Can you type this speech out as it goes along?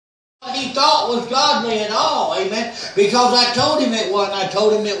he thought was godly at all, amen, because I told him it wasn't. I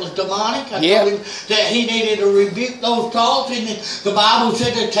told him it was demonic. I told him that he needed to rebuke those thoughts, and the Bible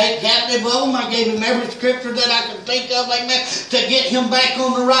said to take captive of them. I gave him every scripture that I could think of, amen, to get him back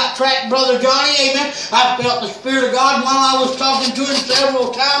on the right track, Brother Johnny, amen. I felt the Spirit of God while I was talking to him several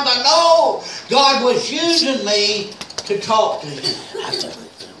times. I know God was using me to talk to him.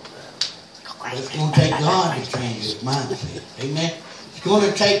 It's going to take God to change his mindset, amen. It's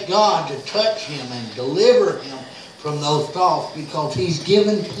going to take God to touch him and deliver him from those thoughts, because he's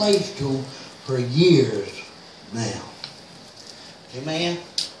given place to them for years now. Amen?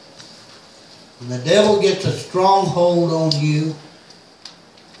 When the devil gets a stronghold on you,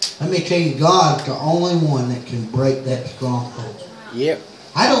 let me tell you, God's the only one that can break that stronghold. Yep.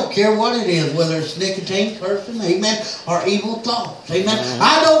 I don't care what it is, whether it's nicotine, cursing, amen, or evil thoughts, amen.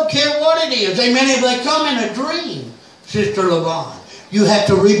 I don't care what it is, amen. If they come in a dream, Sister LaVon, you have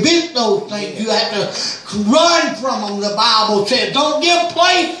to rebuke those things. You have to run from them, the Bible says. Don't give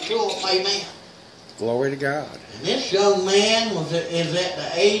place to them, amen. Glory to God. And this young man is at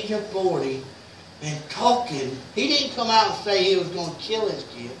the age of 40 and talking. He didn't come out and say he was going to kill his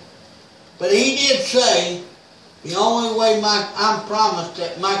kid. But he did say, the only way I'm promised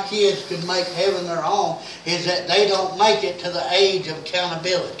that my kids can make heaven their own is that they don't make it to the age of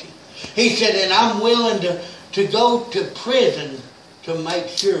accountability. He said, and I'm willing to go to prison to make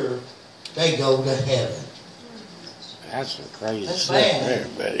sure they go to heaven. That's some crazy stuff there,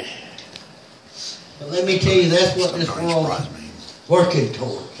 buddy. But let me tell you, that's what this world's working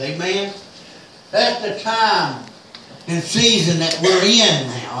towards. Amen? That's the time and season that we're in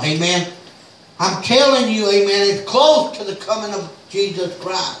now. Amen? I'm telling you, amen, it's close to the coming of Jesus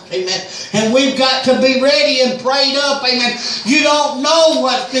Christ. Amen? And we've got to be ready and prayed up. Amen? You don't know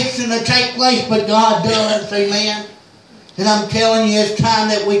what's fixing to take place, but God does. Amen? And I'm telling you, it's time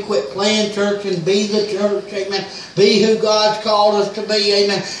that we quit playing church and be the church. Amen. Be who God's called us to be.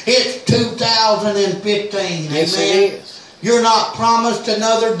 Amen. It's 2015. Yes, amen. it is. You're not promised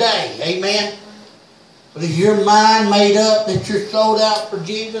another day. Amen. But is your mind made up that you're sold out for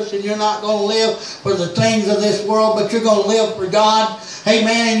Jesus and you're not going to live for the things of this world, but you're going to live for God?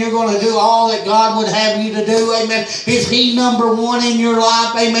 Amen. And you're going to do all that God would have you to do. Amen. Is He number one in your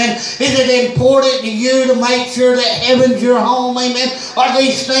life? Amen. Is it important to you to make sure that heaven's your home? Amen. Are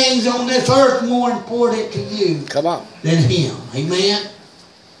these things on this earth more important to you Come on. than Him? Amen.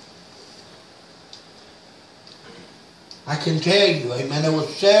 I can tell you, amen, there were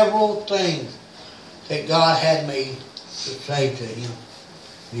several things that God had me to say to him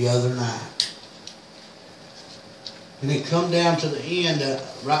the other night. And it come down to the end,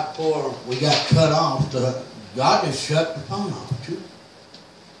 right before we got cut off, God just shut the phone off, too.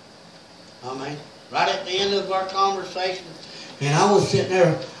 Amen. Right at the end of our conversation. And I was sitting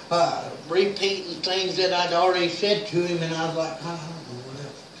there repeating things that I'd already said to him, and I was like, I don't know what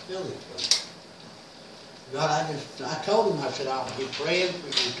else to tell this. God, I told him, I said, I'll be praying for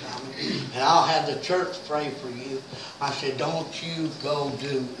you, Tommy, and I'll have the church pray for you. I said, don't you go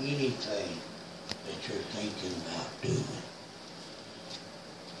do anything that you're thinking about doing.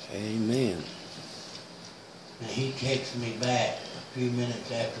 Amen. And he texted me back a few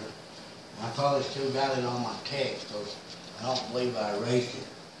minutes after. I probably still got it on my text, because I don't believe I erased it.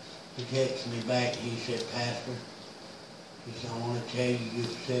 He texted me back, and he said, Pastor, he said, I want to tell you,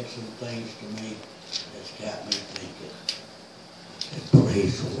 you've said some things to me that's got me thinking. I said,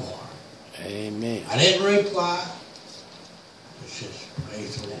 praise the Lord. Amen. I didn't reply. I said,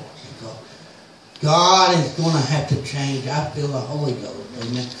 praise the Lord. Because God is going to have to change. I feel the Holy Ghost.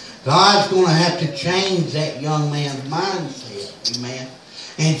 Amen. God's going to have to change that young man's mindset. Amen.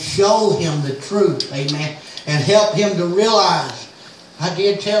 And show him the truth. Amen. And help him to realize. I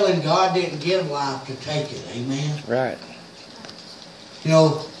did tell him God didn't give life to take it. Amen. Right. You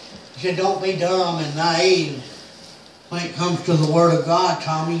know, he said, don't be dumb and naive when it comes to the Word of God,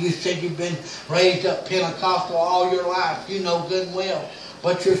 Tommy. You said you've been raised up Pentecostal all your life. You know good and well.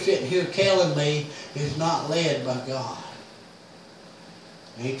 What you're sitting here telling me is not led by God.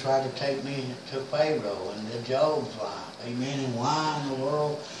 And he tried to take me to Pharaoh and to Job's life. Amen. And why in the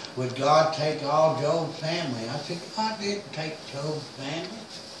world would God take all Job's family? I said, God didn't take Job's family.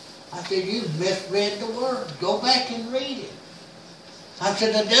 I said, you've misread the Word. Go back and read it. I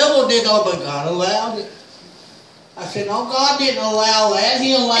said, the devil did all, but God allowed it. I said, no, God didn't allow that.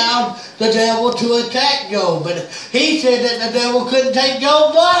 He allowed the devil to attack Job. But he said that the devil couldn't take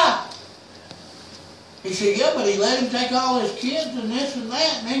Job's life. He said, yeah, but he let him take all his kids and this and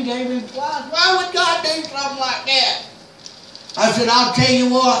that, and then gave him twice. Why would God do something like that? I said, I'll tell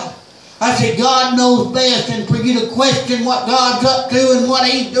you what. I said, God knows best, and for you to question what God's up to and what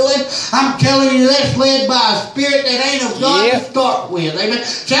He's doing, I'm telling you, that's led by a spirit that ain't of God to start with. Amen.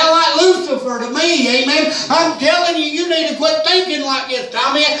 Sound like Lucifer to me. Amen. I'm telling you, you need to quit thinking like this,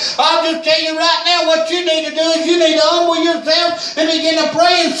 Tommy. I'll just tell you right now, what you need to do is you need to humble yourself and begin to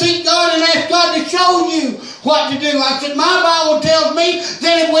pray and seek God and ask God to show you what to do. I said, my Bible tells me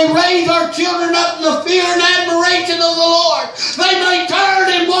that if we raise our children up in the fear and admiration of the Lord, they may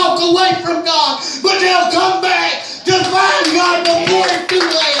turn and walk away from God, but they'll come back to find God before it's too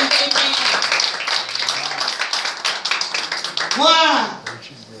late. Amen. Why?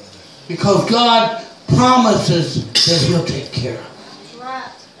 Because God promises that He'll take care of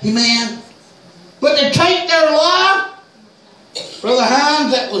it. Amen. But to take their life, Brother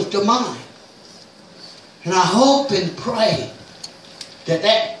Hines, that was demonic. And I hope and pray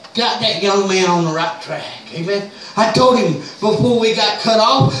that got that young man on the right track. Amen. I told him before we got cut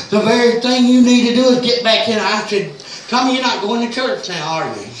off, the very thing you need to do is get back in. I said, Tommy, you're not going to church now,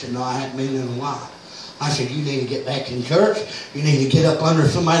 are you? He said, no, I haven't been in a while. I said, you need to get back in church. You need to get up under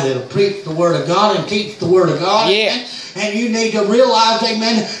somebody that'll preach the Word of God and teach the Word of God. Yeah. And you need to realize,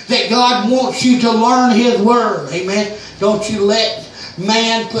 amen, that God wants you to learn His Word. Amen. Don't you let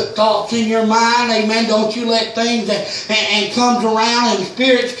man put thoughts in your mind, amen. Don't you let things and comes around and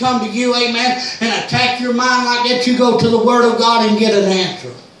spirits come to you, amen, and attack your mind like that. You go to the Word of God and get an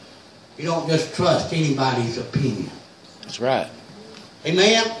answer. You don't just trust anybody's opinion. That's right.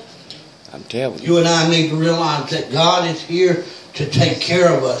 Amen. I'm telling you. You and I need to realize that God is here to take care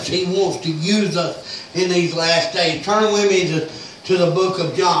of us. He wants to use us in these last days. Turn with me to the book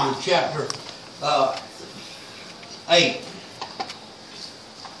of John, chapter 8.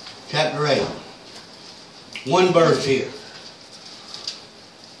 Chapter 8. One verse here.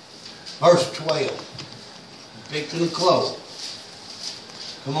 Verse 12. Fixing to close.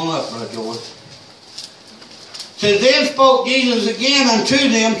 Come on up, Brother George. Says, then spoke Jesus again unto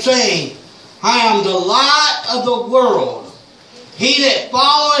them, saying, I am the light of the world. He that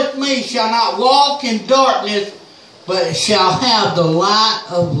followeth me shall not walk in darkness, but shall have the light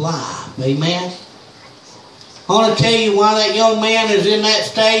of life. Amen. I want to tell you why that young man is in that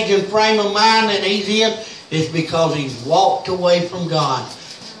stage and frame of mind that he's in. It's because he's walked away from God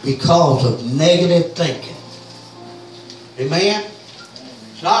because of negative thinking. Amen?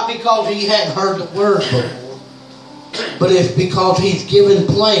 It's not because he hadn't heard the Word before, but it's because he's given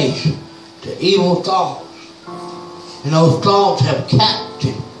place to evil thoughts. And those thoughts have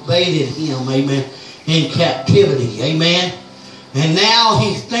captivated him, amen, in captivity. Amen? And now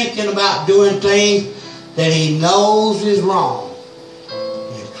he's thinking about doing things that he knows is wrong,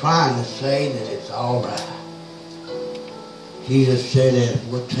 and trying to say that it's all right. Jesus said that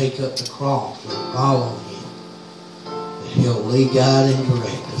we'll take up the cross and follow Him, that He'll lead, guide, and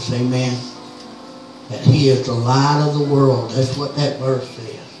direct us. Amen. That He is the light of the world. That's what that verse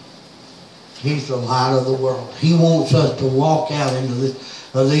says. He's the light of the world. He wants us to walk out into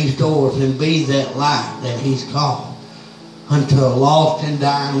these doors and be that light that He's called unto a lost and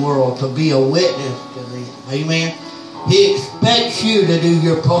dying world, to be a witness to them. Amen. He expects you to do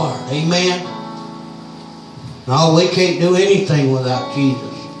your part. Amen. No, we can't do anything without Jesus.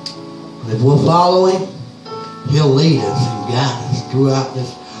 But if we'll follow Him, He'll lead us and guide us throughout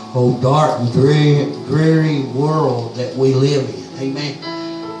this old dark and dreary world that we live in. Amen.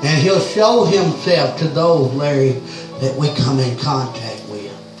 And He'll show Himself to those, Larry, that we come in contact with.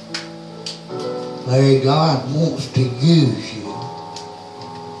 Larry, God wants to use you.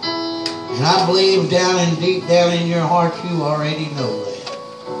 And I believe deep down in your heart, you already know that.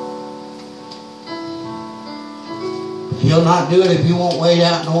 He'll not do it if you won't wade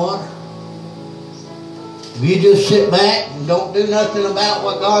out in the water. If you just sit back and don't do nothing about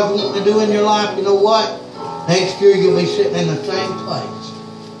what God wants to do in your life, you know what? Next year you'll be sitting in the same place.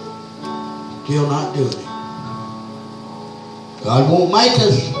 Still not doing it. God won't make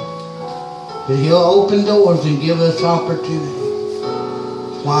us, but He'll open doors and give us opportunity.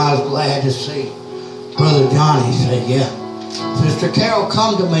 That's why I was glad to see Brother Johnny say, yeah. Sister Carol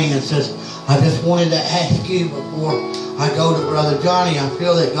come to me and says, I just wanted to ask you before I go to Brother Johnny. I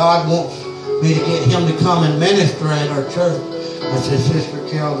feel that God wants me to get him to come and minister at our church. I said, Sister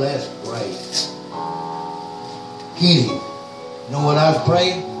Carol, that's great. Get him. You know what I was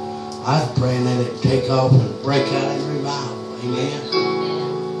praying? I was praying that it'd take off and break out in revival. Amen.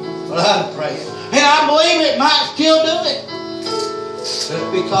 But I was praying. And I believe it might still do it.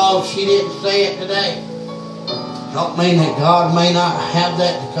 Just because she didn't say it today don't mean that God may not have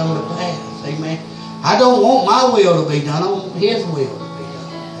that to come to pass. Amen. I don't want my will to be done. I want His will to be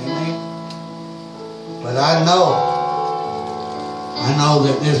done. Amen. But I know I know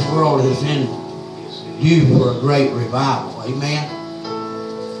that this world is in due for a great revival. Amen.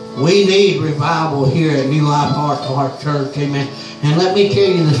 We need revival here at New Life Heart to Heart Church. Amen. And let me tell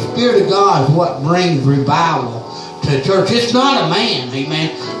you, the Spirit of God is what brings revival to church. It's not a man,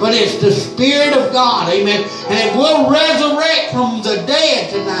 amen, but it's the Spirit of God, amen. And if we'll resurrect from the dead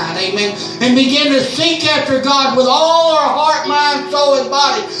tonight, amen, and begin to seek after God with all our heart, mind, soul, and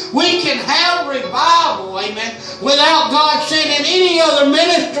body, we can have revival, amen, without God sending any other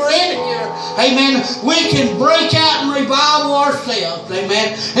minister in here, amen. We can break out in revival ourselves,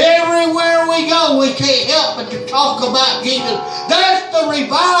 amen. Everywhere we go, we can't help but to talk about Jesus. That's the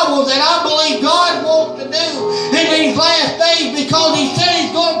revival that I believe God wants to do in these last days, because He said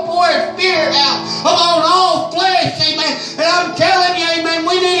He's going to pour His Spirit out upon all flesh, amen. And I'm telling you, amen,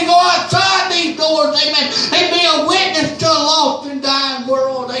 we need to go outside these doors, amen, and be a witness to a lost and dying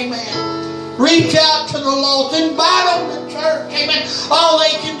world, amen. Reach out to the lost, invite them to church, amen. All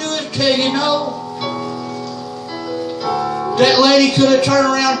they can do is tell you no. That lady could have turned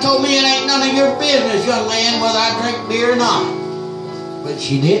around and told me it ain't none of your business, young man, whether I drink beer or not. But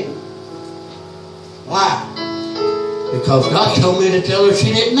she didn't. Why? Because God told me to tell her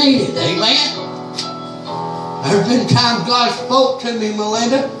she didn't need it. Amen? There's been times God spoke to me,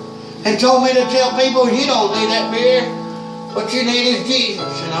 Melinda, and told me to tell people, you don't need that beer. What you need is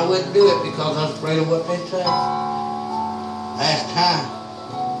Jesus. And I wouldn't do it because I was afraid of what they'd say. Last time,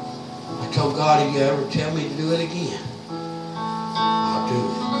 I told God, if you ever tell me to do it again, I'll do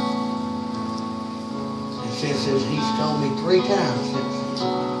it. And since He's told me 3 times since,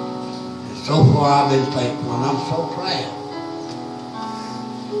 and so far I've been faithful, and I'm so proud.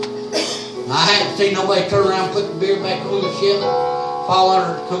 I hadn't seen nobody turn around and put the beer back on the shelf, fall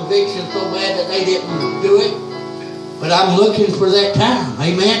under conviction so bad that they didn't do it. But I'm looking for that time.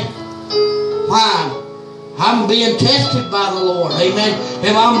 Amen. Why? I'm being tested by the Lord. Amen.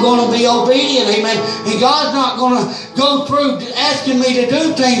 If I'm going to be obedient. Amen. And God's not going to go through asking me to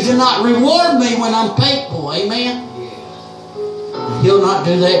do things and not reward me when I'm faithful. Amen. And He'll not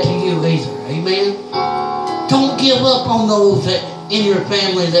do that to you either. Amen. Don't give up on those that in your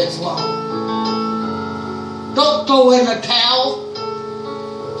family that's lost. Don't throw in the towel.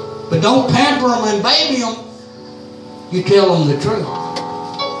 But don't pamper them and baby them. You tell them the truth.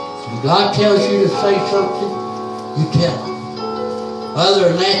 If God tells you to say something, you tell them. Other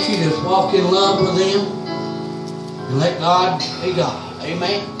than that, you just walk in love with them and let God be God.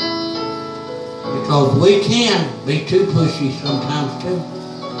 Amen? Because we can be too pushy sometimes too.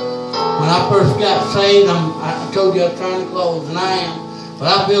 When I first got saved, I told you I was trying to close, and I am. But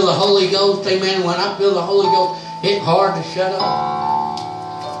I feel the Holy Ghost, amen. When I feel the Holy Ghost, it's hard to shut up.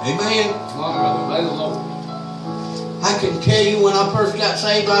 Amen. Come on, brother. Praise the Lord. I can tell you when I first got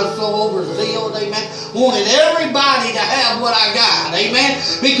saved, I was so overzealed, amen. Wanted everybody to have what I got, amen.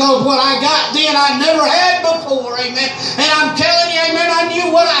 Because what I got then I never had before, amen. And I'm telling you, amen, I knew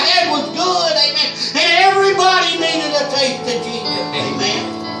what I had was good, amen. And everybody needed a taste of Jesus,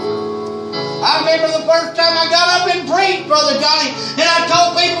 amen. I remember the first time I got up and preached, Brother Johnny, and I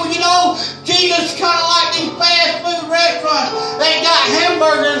told people, you know, Jesus is kind of like these fast food restaurants. They got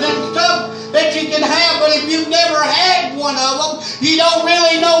hamburgers and stuff that you can have, but if you've never had one of them, you don't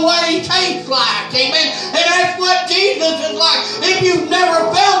really know what He tastes like, amen. And that's what Jesus is like. If you've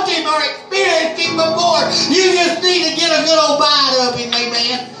never felt Him or experienced Him before, you just need to get a good old bite of Him,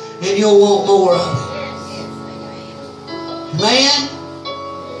 amen, and you'll want more of Him. Man,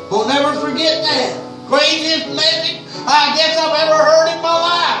 we'll never forget that. Craziest message I guess I've ever heard in my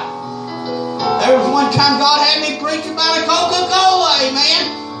life. There was one time God had me preach about a Coca-Cola,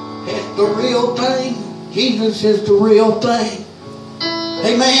 amen. It's the real thing. Jesus is the real thing.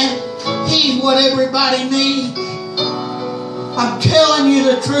 Amen. He's what everybody needs. I'm telling you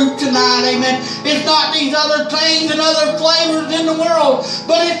the truth tonight, amen. It's not these other things and other flavors in the world,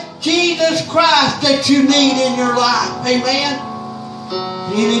 but it's Jesus Christ that you need in your life, amen.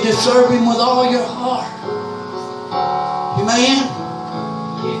 You need to serve Him with all your heart. Amen.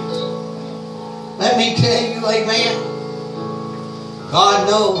 Yes. Let me tell you, amen. God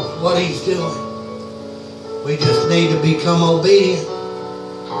knows what He's doing. We just need to become obedient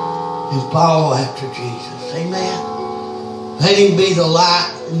and follow after Jesus. Amen. Let Him be the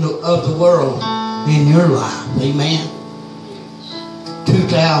light of the world in your life. Amen.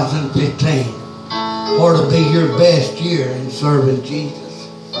 2015 ought to be your best year in serving Jesus.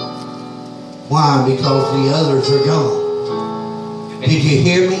 Why? Because the others are gone. Did you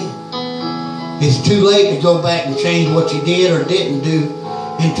hear me? It's too late to go back and change what you did or didn't do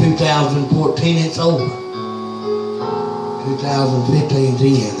in 2014. It's over. 2015's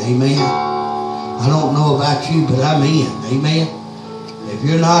in. Amen. I don't know about you, but I'm in. Amen. If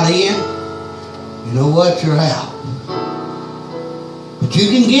you're not in, you know what? You're out. But you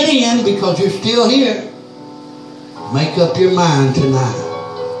can get in because you're still here. Make up your mind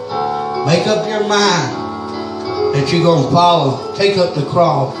tonight. Make up your mind that you're going to follow, take up the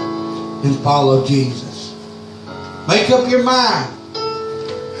cross and follow Jesus. Make up your mind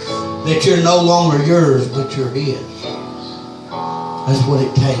that you're no longer yours, but you're His. That's what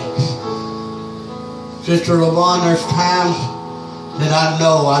it takes. Sister LaVon, there's times that I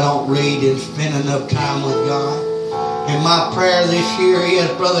know I don't read and spend enough time with God. And my prayer this year is,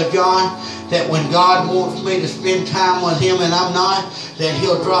 Brother John, that when God wants me to spend time with Him and I'm not, that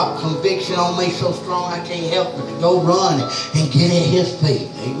He'll drop conviction on me so strong I can't help but to go run and get at His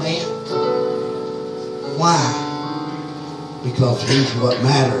feet. Amen? Why? Because He's what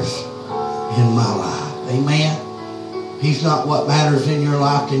matters in my life. Amen? He's not what matters in your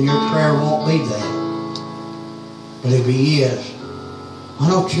life, then your prayer won't be that. But if He is, why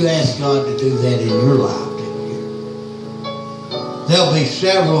don't you ask God to do that in your life this year? There'll be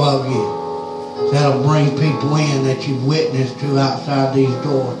several of you that'll bring people in that you've witnessed to outside these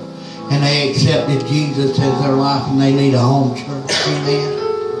doors. And they accepted Jesus as their life and they need a home church. Amen?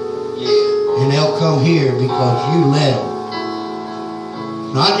 Yeah. And they'll come here because you let them.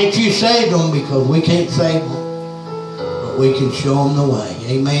 Not that you saved them, because we can't save them. But we can show them the way.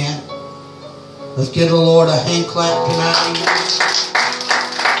 Amen? Let's give the Lord a hand clap tonight. Amen?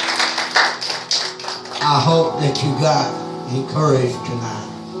 I hope that you got encouraged tonight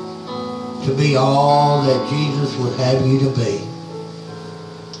to be all that Jesus would have you to be.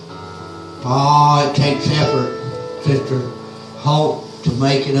 Oh, it takes effort, Sister Hope, to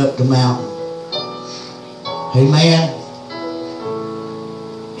make it up the mountain. Amen.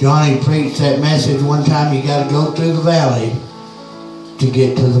 Johnny preached that message one time. You got to go through the valley to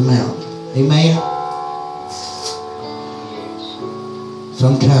get to the mountain. Amen.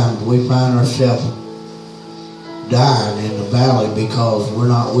 Sometimes we find ourselves dying in the valley because we're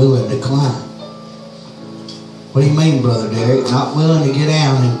not willing to climb. What do you mean, Brother Derrick? Not willing to get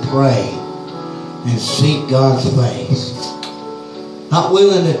down and pray and seek God's face. Not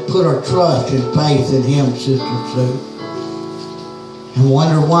willing to put our trust and faith in Him, Sister Sue. And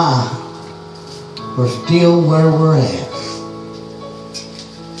wonder why we're still where we're at.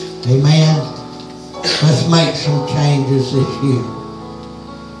 Amen. Let's make some changes this year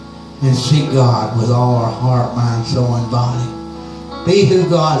and seek God with all our heart, mind, soul, and body. Be who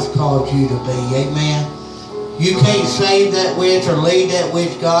God's called you to be. Amen. You can't save that which or lead that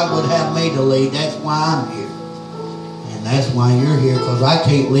which God would have me to lead. That's why I'm here. And that's why you're here, because I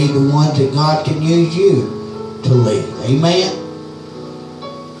can't lead the ones that God can use you to lead. Amen.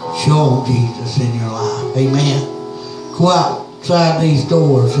 Show them Jesus in your life. Amen. Go outside these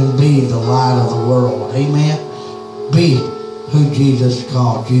doors and be the light of the world. Amen. Be who Jesus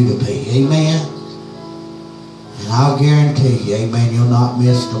called you to be. Amen. And I'll guarantee you, amen, you'll not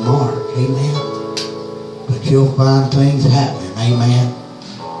miss the mark. Amen. But you'll find things happening. Amen.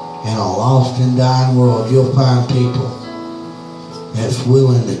 In a lost and dying world, you'll find people that's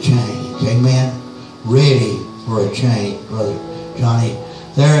willing to change. Amen. Ready for a change, Brother Johnny.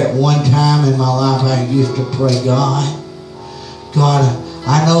 There at one time in my life I used to pray, God,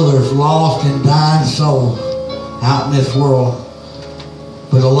 I know there's lost and dying souls out in this world.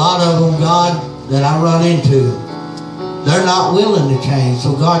 But a lot of them, God, that I run into, they're not willing to change.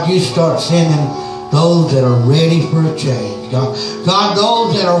 So God, you start sending those that are ready for a change. God,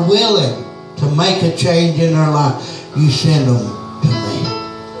 those that are willing to make a change in their life, you send them to me.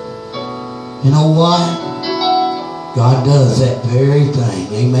 You know what? God does that very thing.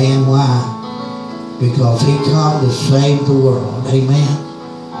 Amen. Why? Because He come to save the world. Amen.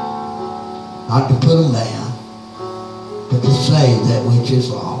 Not to put them down, but to save that which is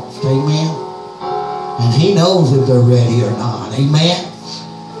lost. Amen. And He knows if they're ready or not. Amen.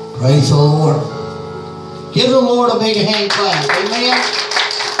 Praise the Lord. Give the Lord a big hand clap. Amen.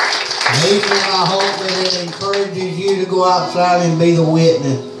 Amen. I hope that it encourages you to go outside and be the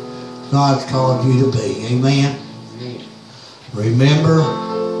witness God's called you to be. Amen. Remember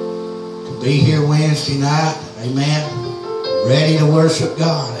to be here Wednesday night. Amen. Ready to worship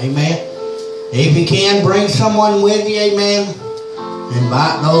God. Amen. If you can, bring someone with you. Amen.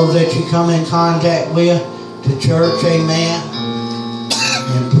 Invite those that you come in contact with to church. Amen.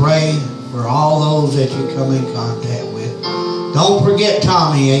 And pray for all those that you come in contact with. Don't forget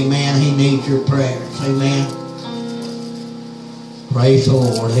Tommy. Amen. He needs your prayers. Amen. Praise the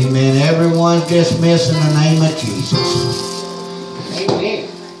Lord. Amen. Everyone's dismissed in the name of Jesus. Amen.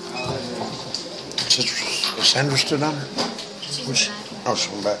 Is Sandra still down there? She's in the back. Oh,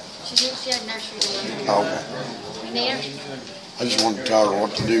 she's back. She had nursery today. Oh, okay. You need her? I just wanted to tell her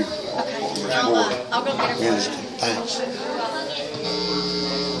what to do. Okay. I'll go get her. Wednesday. Thanks.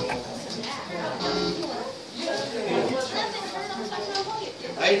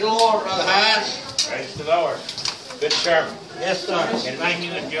 Praise the Lord, Brother Hines. Praise the Lord. Good sermon. Yes, sir. Anything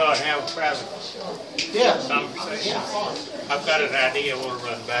you enjoy, have a private Yeah. conversation. I've got an idea we'll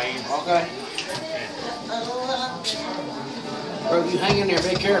run by you. Okay. Bro, you hang in there.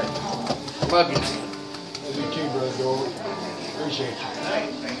 Be careful. Love you, man. You too, Brother George. Appreciate you.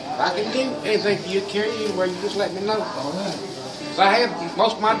 If I can do anything for you, carry you anywhere, you just let me know. All right. 'Cause I have,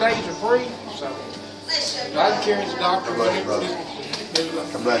 most of my days are free, so I can carry the doctor, God bless you, whatever. brother.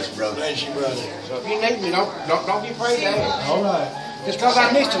 God bless you, brother. Bless you, brother. So if you need me, don't be afraid to ask. All right. Just 'cause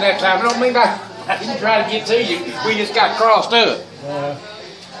I missed you that time, I don't mean I didn't try to get to you. We just got crossed up.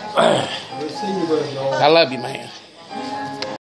 We'll see you, Brother George. I love you, man.